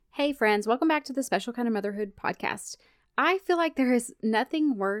Hey friends, welcome back to the Special Kind of Motherhood podcast. I feel like there is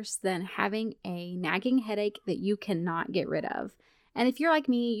nothing worse than having a nagging headache that you cannot get rid of. And if you're like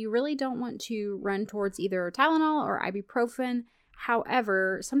me, you really don't want to run towards either Tylenol or ibuprofen.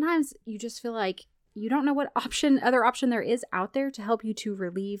 However, sometimes you just feel like you don't know what other option there is out there to help you to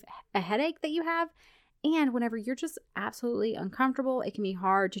relieve a headache that you have. And whenever you're just absolutely uncomfortable, it can be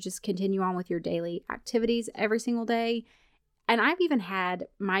hard to just continue on with your daily activities every single day. And I've even had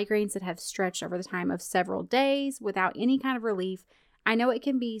migraines that have stretched over the time of several days without any kind of relief. I know it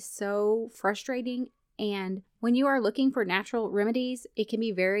can be so frustrating. And when you are looking for natural remedies, it can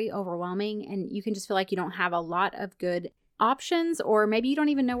be very overwhelming and you can just feel like you don't have a lot of good options, or maybe you don't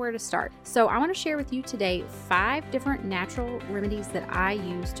even know where to start. So I want to share with you today 5 different natural remedies that I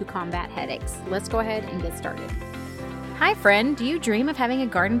use to combat headaches. Let's go ahead and get started. Hi friend, do you dream of having a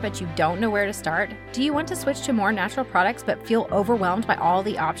garden but you don't know where to start? Do you want to switch to more natural products but feel overwhelmed by all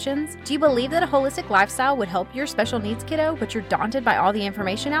the options? Do you believe that a holistic lifestyle would help your special needs kiddo but you're daunted by all the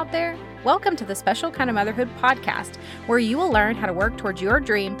information out there? Welcome to the Special Kind of Motherhood podcast, where you will learn how to work towards your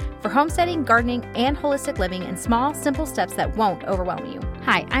dream for homesteading, gardening, and holistic living in small, simple steps that won't overwhelm you.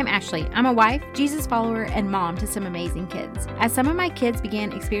 Hi, I'm Ashley. I'm a wife, Jesus follower, and mom to some amazing kids. As some of my kids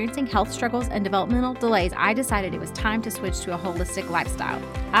began experiencing health struggles and developmental delays, I decided it was time to switch to a holistic lifestyle.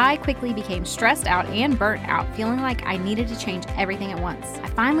 I quickly became stressed out and burnt out, feeling like I needed to change everything at once. I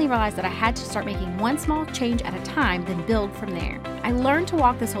finally realized that I had to start making one small change at a time, then build from there. I learned to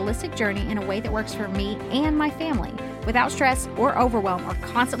walk this holistic journey in a way that works for me and my family, without stress or overwhelm or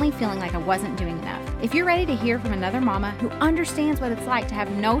constantly feeling like I wasn't doing enough. If you're ready to hear from another mama who understands what it's like to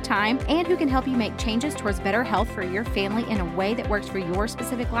have no time and who can help you make changes towards better health for your family in a way that works for your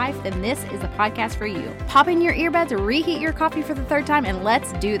specific life, then this is the podcast for you. Pop in your earbuds, reheat your coffee for the 3rd time, and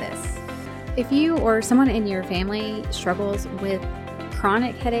let's do this. If you or someone in your family struggles with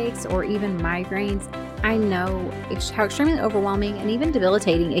chronic headaches or even migraines, I know how extremely overwhelming and even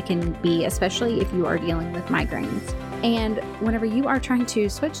debilitating it can be, especially if you are dealing with migraines. And whenever you are trying to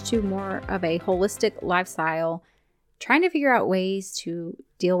switch to more of a holistic lifestyle, trying to figure out ways to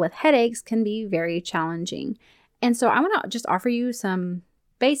deal with headaches can be very challenging. And so I want to just offer you some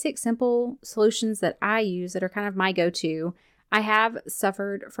basic, simple solutions that I use that are kind of my go-to. I have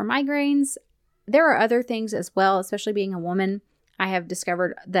suffered from migraines. There are other things as well, especially being a woman. I have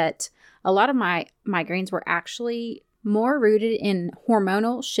discovered that a lot of my migraines were actually more rooted in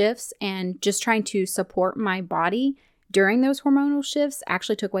hormonal shifts, and just trying to support my body during those hormonal shifts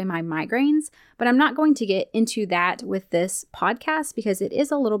actually took away my migraines. But I'm not going to get into that with this podcast because it is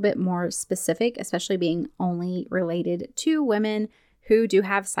a little bit more specific, especially being only related to women who do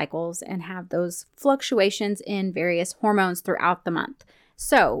have cycles and have those fluctuations in various hormones throughout the month.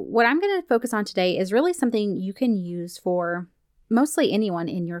 So what I'm going to focus on today is really something you can use for mostly anyone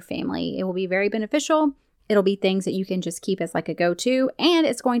in your family. It will be very beneficial. It'll be things that you can just keep as like a go-to, and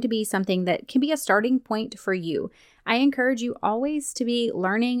it's going to be something that can be a starting point for you. I encourage you always to be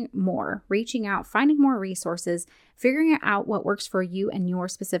learning more, reaching out, finding more resources, figuring out what works for you and your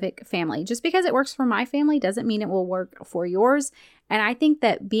specific family. Just because it works for my family doesn't mean it will work for yours. And I think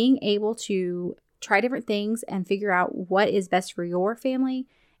that being able to try different things and figure out what is best for your family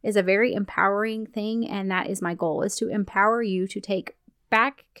is a very empowering thing, and that is my goal, is to empower you to take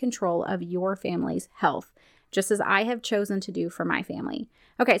back control of your family's health, just as I have chosen to do for my family.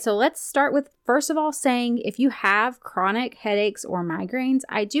 Okay, so let's start with, first of all, saying if you have chronic headaches or migraines,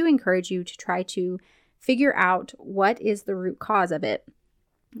 I do encourage you to try to figure out what is the root cause of it.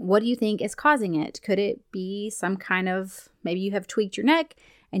 What do you think is causing it? Could it be some kind of, maybe you have tweaked your neck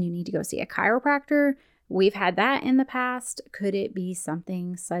and you need to go see a chiropractor? We've had that in the past. Could it be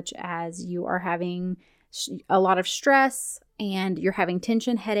something such as you are having a lot of stress and you're having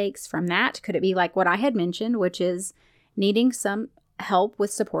tension headaches from that? Could it be like what I had mentioned, which is needing some help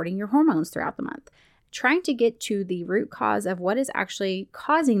with supporting your hormones throughout the month? Trying to get to the root cause of what is actually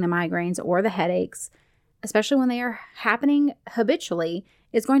causing the migraines or the headaches, especially when they are happening habitually,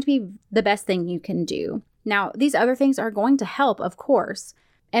 is going to be the best thing you can do. Now, these other things are going to help, of course.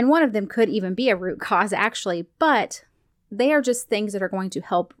 And one of them could even be a root cause, actually, but they are just things that are going to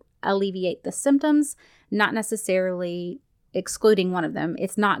help alleviate the symptoms, not necessarily excluding one of them.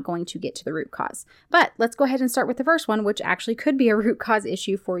 It's not going to get to the root cause. But let's go ahead and start with the first one, which actually could be a root cause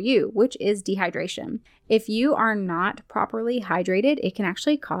issue for you, which is dehydration. If you are not properly hydrated, it can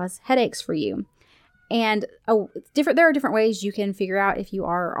actually cause headaches for you. And there are different ways you can figure out if you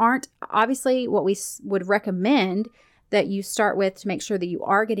are or aren't. Obviously, what we would recommend that you start with to make sure that you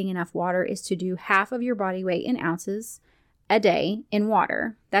are getting enough water is to do half of your body weight in ounces a day in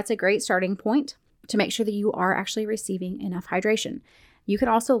water. That's a great starting point to make sure that you are actually receiving enough hydration. You can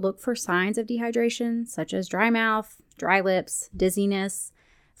also look for signs of dehydration, such as dry mouth, dry lips, dizziness.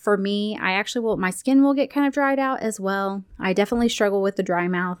 For me, my skin will get kind of dried out as well. I definitely struggle with the dry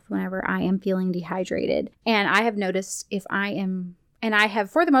mouth whenever I am feeling dehydrated. And I have noticed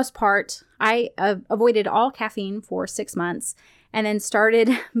for the most part, I avoided all caffeine for 6 months and then started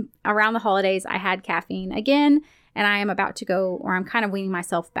around the holidays. I had caffeine again, and I am about to go, or I'm kind of weaning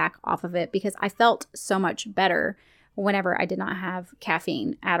myself back off of it because I felt so much better whenever I did not have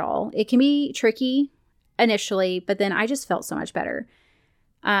caffeine at all. It can be tricky initially, but then I just felt so much better.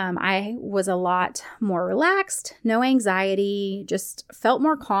 I was a lot more relaxed, no anxiety, just felt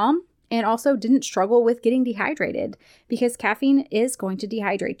more calm, and also didn't struggle with getting dehydrated because caffeine is going to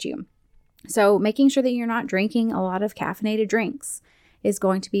dehydrate you. So making sure that you're not drinking a lot of caffeinated drinks is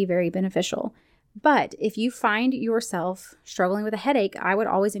going to be very beneficial. But if you find yourself struggling with a headache, I would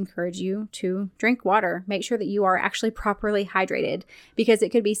always encourage you to drink water. Make sure that you are actually properly hydrated because it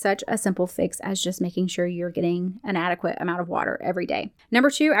could be such a simple fix as just making sure you're getting an adequate amount of water every day. Number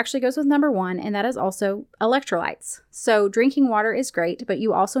 2 actually goes with number 1, and that is also electrolytes. So drinking water is great, but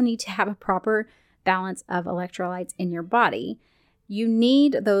you also need to have a proper balance of electrolytes in your body. You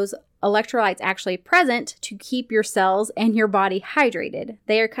need those electrolytes actually present to keep your cells and your body hydrated.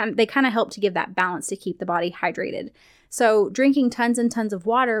 They kind of help to give that balance to keep the body hydrated. So drinking tons and tons of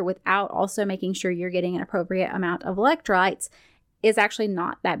water without also making sure you're getting an appropriate amount of electrolytes is actually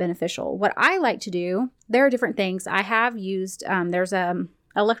not that beneficial. What I like to do, there are different things. I have used, there's a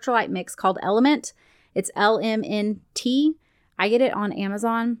electrolyte mix called Element. It's LMNT. I get it on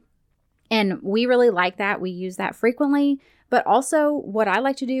Amazon, and we really like that. We use that frequently. But also what I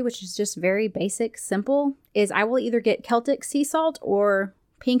like to do, which is just very basic, simple, is I will either get Celtic sea salt or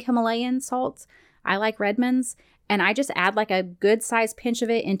pink Himalayan salts. I like Redmond's, and I just add like a good size pinch of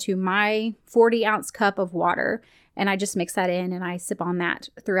it into my 40-ounce cup of water. And I just mix that in and I sip on that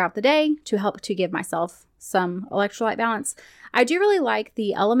throughout the day to help to give myself some electrolyte balance. I do really like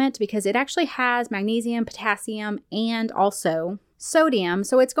the Element because it actually has magnesium, potassium, and also sodium.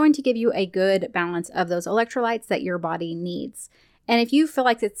 So it's going to give you a good balance of those electrolytes that your body needs. And if you feel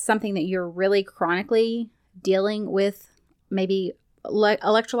like it's something that you're really chronically dealing with, maybe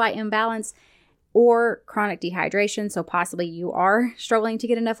electrolyte imbalance or chronic dehydration, so possibly you are struggling to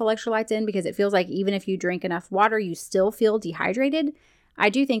get enough electrolytes in because it feels like even if you drink enough water, you still feel dehydrated, I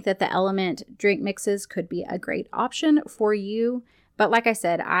do think that the Element drink mixes could be a great option for you. But like I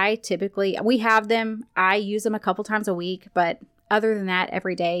said, we have them. I use them a couple times a week, but other than that,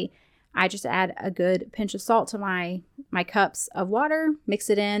 every day, I just add a good pinch of salt to my cups of water, mix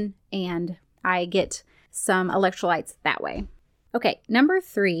it in, and I get some electrolytes that way. Okay, number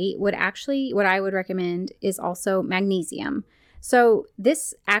 3 what I would recommend is also magnesium. So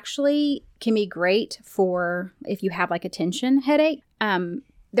this actually can be great for if you have like a tension headache.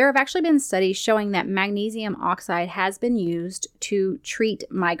 There have actually been studies showing that magnesium oxide has been used to treat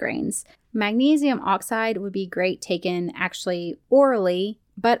migraines. Magnesium oxide would be great taken actually orally,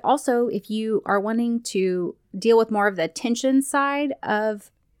 but also if you are wanting to deal with more of the tension side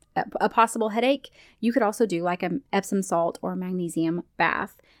of a possible headache, you could also do like an Epsom salt or magnesium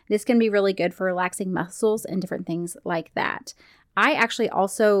bath. This can be really good for relaxing muscles and different things like that. I actually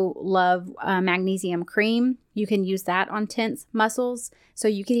also love magnesium cream. You can use that on tense muscles. So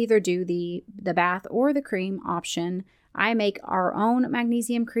you could either do the bath or the cream option. I make our own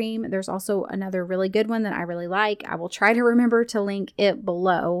magnesium cream. There's also another really good one that I really like. I will try to remember to link it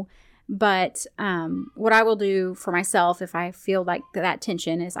below. But what I will do for myself if I feel like that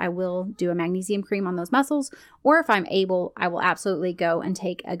tension is I will do a magnesium cream on those muscles. Or if I'm able, I will absolutely go and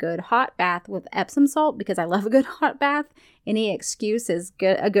take a good hot bath with Epsom salt because I love a good hot bath. Any excuse is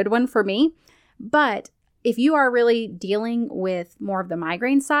a good one for me. But if you are really dealing with more of the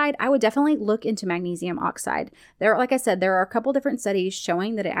migraine side, I would definitely look into magnesium oxide. Like I said, there are a couple different studies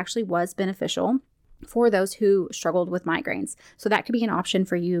showing that it actually was beneficial for those who struggled with migraines. So that could be an option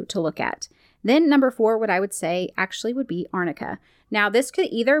for you to look at. Then number 4, what I would say actually would be arnica. Now this could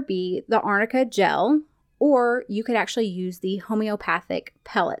either be the arnica gel or you could actually use the homeopathic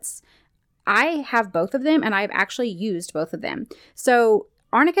pellets. I have both of them and I've actually used both of them. So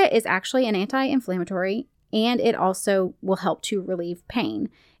arnica is actually an anti-inflammatory and it also will help to relieve pain.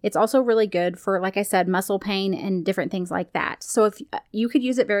 It's also really good for, like I said, muscle pain and different things like that. So if you could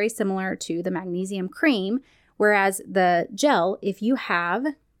use it very similar to the magnesium cream, whereas the gel, if you have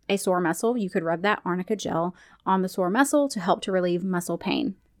a sore muscle, you could rub that arnica gel on the sore muscle to help to relieve muscle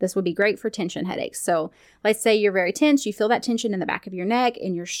pain. This would be great for tension headaches. So let's say you're very tense, you feel that tension in the back of your neck,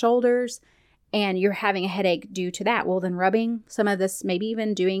 in your shoulders, and you're having a headache due to that. Well, then rubbing some of this, maybe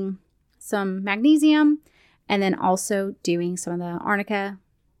even doing some magnesium And then also doing some of the arnica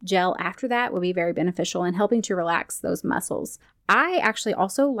gel after that would be very beneficial in helping to relax those muscles. I actually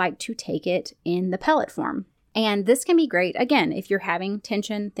also like to take it in the pellet form. And this can be great, again, if you're having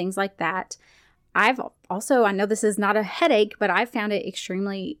tension, things like that. I know this is not a headache, but I've found it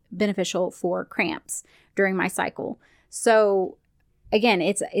extremely beneficial for cramps during my cycle. So again,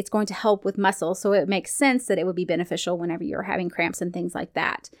 it's going to help with muscle. So it makes sense that it would be beneficial whenever you're having cramps and things like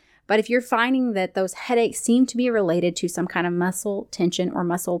that. But if you're finding that those headaches seem to be related to some kind of muscle tension or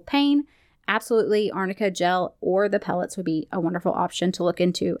muscle pain, absolutely arnica gel or the pellets would be a wonderful option to look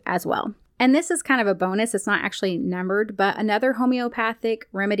into as well. And this is kind of a bonus. It's not actually numbered, but another homeopathic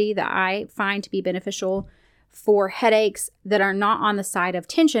remedy that I find to be beneficial for headaches that are not on the side of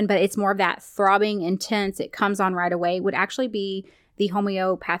tension, but it's more of that throbbing, intense, it comes on right away, would actually be the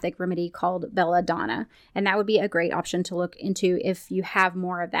homeopathic remedy called belladonna. And that would be a great option to look into if you have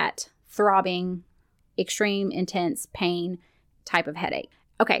more of that throbbing, extreme, intense pain type of headache.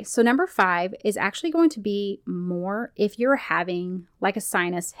 Okay, so number 5 is actually going to be more if you're having like a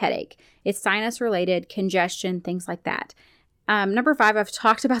sinus headache. It's sinus related, congestion, things like that. Number 5, I've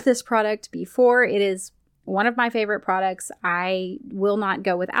talked about this product before. It is one of my favorite products. I will not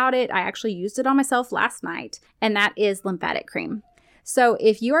go without it. I actually used it on myself last night, and that is lymphatic cream. So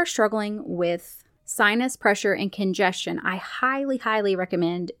if you are struggling with sinus pressure and congestion, I highly, highly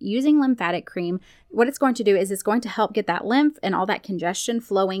recommend using lymphatic cream. What it's going to do is it's going to help get that lymph and all that congestion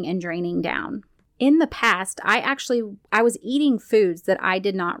flowing and draining down. In the past, I was eating foods that I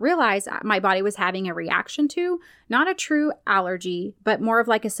did not realize my body was having a reaction to, not a true allergy, but more of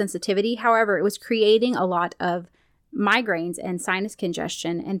like a sensitivity. However, it was creating a lot of migraines and sinus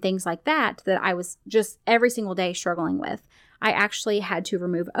congestion and things like that I was just every single day struggling with. I actually had to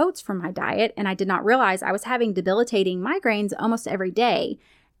remove oats from my diet, and I did not realize I was having debilitating migraines almost every day,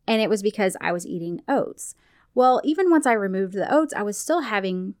 and it was because I was eating oats. Well, even once I removed the oats, I was still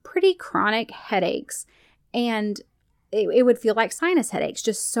having pretty chronic headaches, and it would feel like sinus headaches,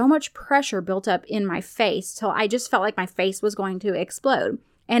 just so much pressure built up in my face till I just felt like my face was going to explode.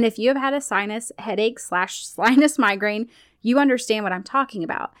 And if you have had a sinus headache / sinus migraine, you understand what I'm talking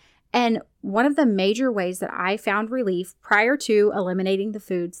about. And one of the major ways that I found relief prior to eliminating the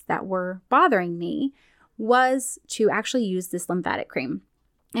foods that were bothering me was to actually use this lymphatic cream.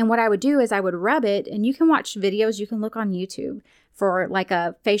 And what I would do is I would rub it, and you can watch videos, you can look on YouTube for like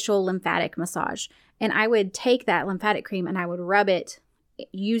a facial lymphatic massage. And I would take that lymphatic cream and I would rub it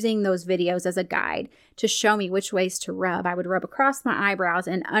using those videos as a guide to show me which ways to rub. I would rub across my eyebrows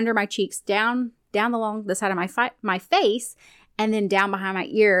and under my cheeks, down along the side of my face, and then down behind my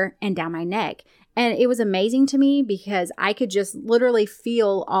ear and down my neck. And it was amazing to me because I could just literally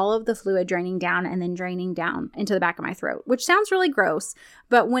feel all of the fluid draining down and then draining down into the back of my throat, which sounds really gross.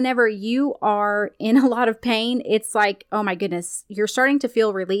 But whenever you are in a lot of pain, it's like, oh my goodness, you're starting to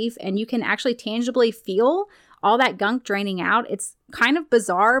feel relief, and you can actually tangibly feel all that gunk draining out. It's kind of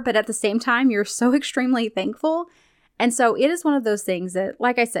bizarre, but at the same time, you're so extremely thankful. And so it is one of those things that,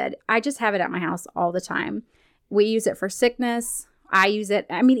 like I said, I just have it at my house all the time. We use it for sickness. I use it.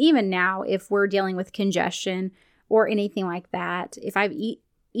 I mean, even now, if we're dealing with congestion or anything like that, if I've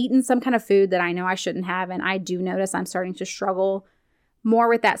eaten some kind of food that I know I shouldn't have, and I do notice I'm starting to struggle more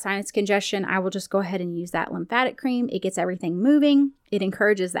with that sinus congestion, I will just go ahead and use that lymphatic cream. It gets everything moving. It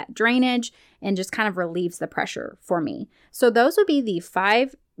encourages that drainage and just kind of relieves the pressure for me. So those would be the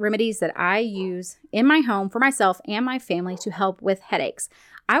 5 remedies that I use in my home for myself and my family to help with headaches.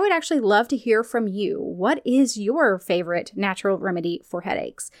 I would actually love to hear from you. What is your favorite natural remedy for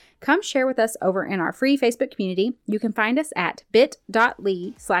headaches? Come share with us over in our free Facebook community. You can find us at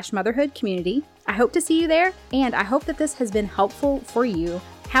bit.ly/motherhoodcommunity. I hope to see you there, and I hope that this has been helpful for you.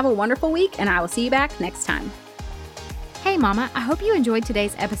 Have a wonderful week, and I will see you back next time. Hey Mama, I hope you enjoyed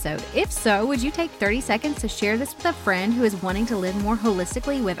today's episode. If so, would you take 30 seconds to share this with a friend who is wanting to live more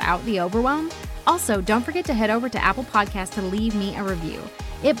holistically without the overwhelm? Also, don't forget to head over to Apple Podcasts to leave me a review.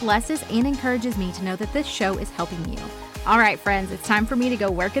 It blesses and encourages me to know that this show is helping you. All right, friends, it's time for me to go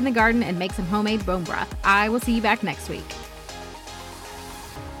work in the garden and make some homemade bone broth. I will see you back next week.